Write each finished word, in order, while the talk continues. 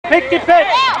Pick your pitch.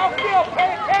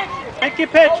 Pick your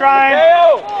pitch, Ryan.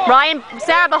 Ryan,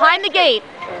 Sarah, behind the gate.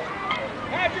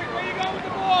 Patrick, where you going with the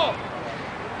ball?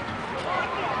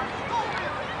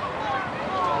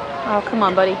 Oh, come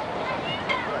on, buddy.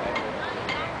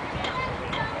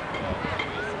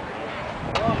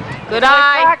 Good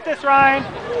eye. Practice, Ryan.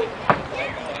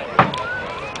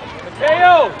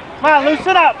 Mateo. Come on,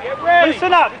 loosen up. Get ready.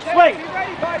 Loosen up. Mateo, Swing. get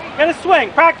ready, buddy. Get a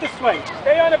swing. Practice swing.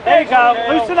 Stay on the bench. There you go.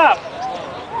 Mateo. Loosen up.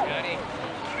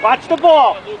 Watch the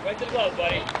ball. Right to the glove,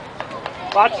 buddy.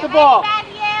 Watch the ball.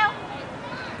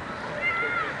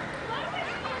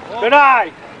 Good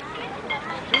eye.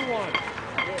 2-1.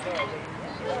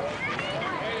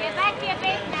 Get back to your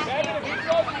base now. Kevin, if he's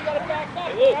close, you gotta back up.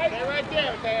 Hey, Luke, stay right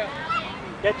there, Mateo.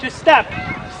 Get your step.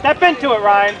 Step into it,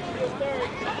 Ryan.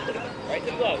 Right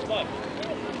to the glove, come on.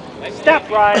 Nice Step,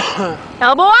 Ryan.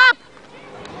 Elbow up.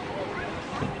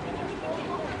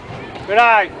 Good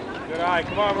eye. Good eye,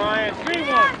 come on, Ryan.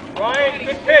 3-1. Ryan,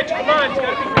 good pitch, come on, it's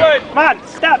gotta be good. Come on,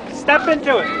 step. Step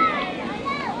into it.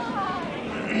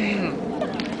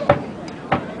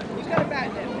 Who's got a bat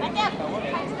now?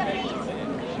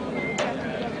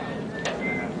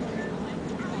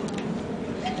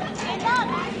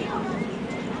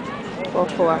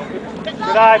 4-4.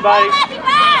 Good eye, buddy. 4-4.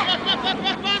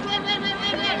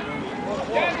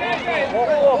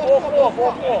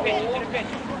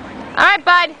 All right,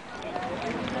 bud.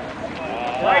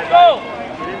 Right, go.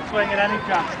 You didn't swing at any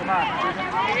jumps. Come on.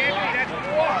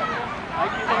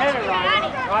 Mike's the hitter, Ryan.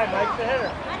 Ryan, Mike's the hitter.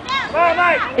 Come on,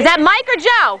 Mike. Is that Mike or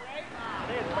Joe?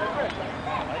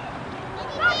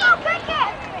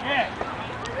 Yeah.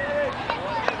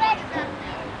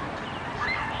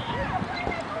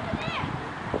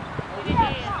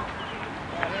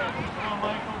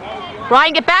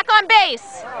 Ryan, get back on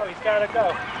base. Oh, he's got to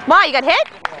go. Why, you got hit?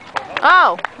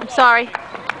 Oh, I'm sorry.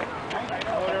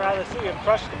 I would rather see him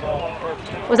crush the ball.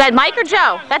 Was that Mike or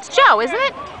Joe? That's Joe, isn't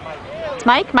it? It's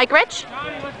Mike? Mike Rich?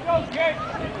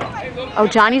 Oh,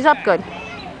 Johnny's up good.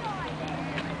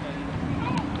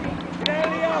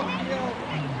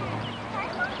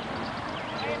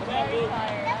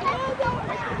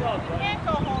 Can't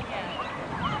go home yet.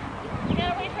 You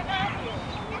gotta wait for Matthew.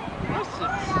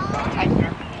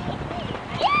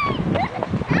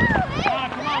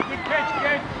 Come on, good pitch,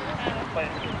 kid.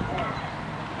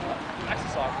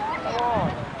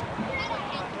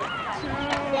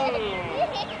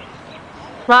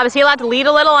 Rob, is he allowed to lead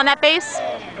a little on that base?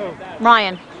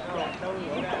 Ryan.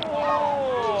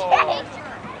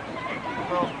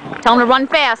 Tell him to run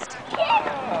fast.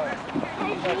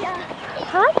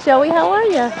 Hi, Joey. How are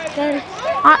you? Good.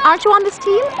 Aren't you on this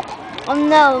team? Oh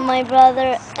no, my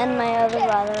brother and my other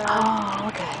brother. Oh,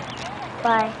 okay.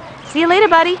 Bye. See you later,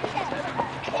 buddy.